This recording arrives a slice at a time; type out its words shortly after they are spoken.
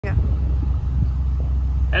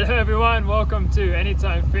Hello everyone, welcome to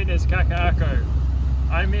Anytime Fitness Kaka'ako.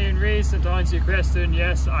 I'm Ian Reese, and to answer your question,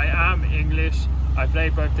 yes, I am English. I play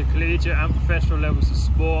both the collegiate and professional levels of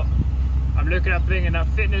sport. I'm looking at bringing that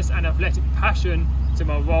fitness and athletic passion to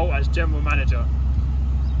my role as general manager.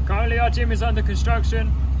 Currently our gym is under construction.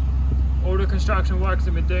 All the construction workers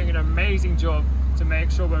have been doing an amazing job to make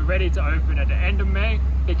sure we're ready to open at the end of May,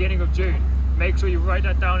 beginning of June. Make sure you write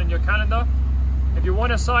that down in your calendar. If you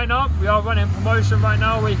want to sign up, we are running a promotion right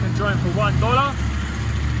now where you can join for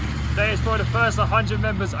 $1. Today is for the first 100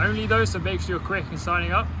 members only though, so make sure you're quick in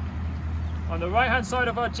signing up. On the right hand side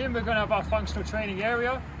of our gym, we're going to have our functional training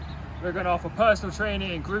area. We're going to offer personal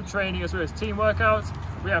training and group training as well as team workouts.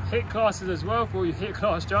 We have HIIT classes as well for all you HIIT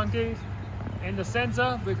class junkies. In the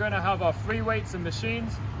center, we're going to have our free weights and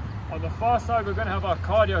machines. On the far side, we're going to have our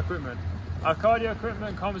cardio equipment. Our cardio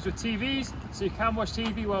equipment comes with TVs, so you can watch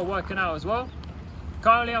TV while working out as well.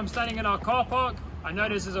 Currently, I'm standing in our car park. I know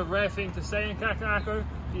this is a rare thing to say in Kakaako,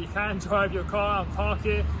 but you can drive your car and park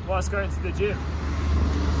it whilst going to the gym.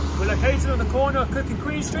 We're located on the corner of Cook and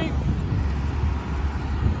Queen Street.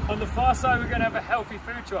 On the far side, we're going to have a healthy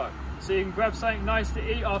food truck, so you can grab something nice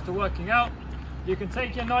to eat after working out. You can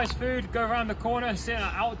take your nice food, go around the corner and sit in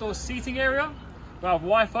our outdoor seating area. We have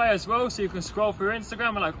Wi-Fi as well, so you can scroll through Instagram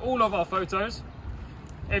and like all of our photos.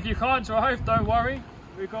 If you can't drive, don't worry.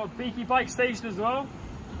 We've got a Biki bike station as well.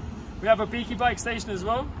 We have a Biki bike station as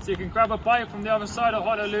well, so you can grab a bike from the other side of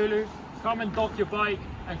Honolulu, come and dock your bike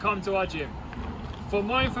and come to our gym. For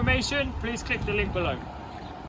more information, please click the link below.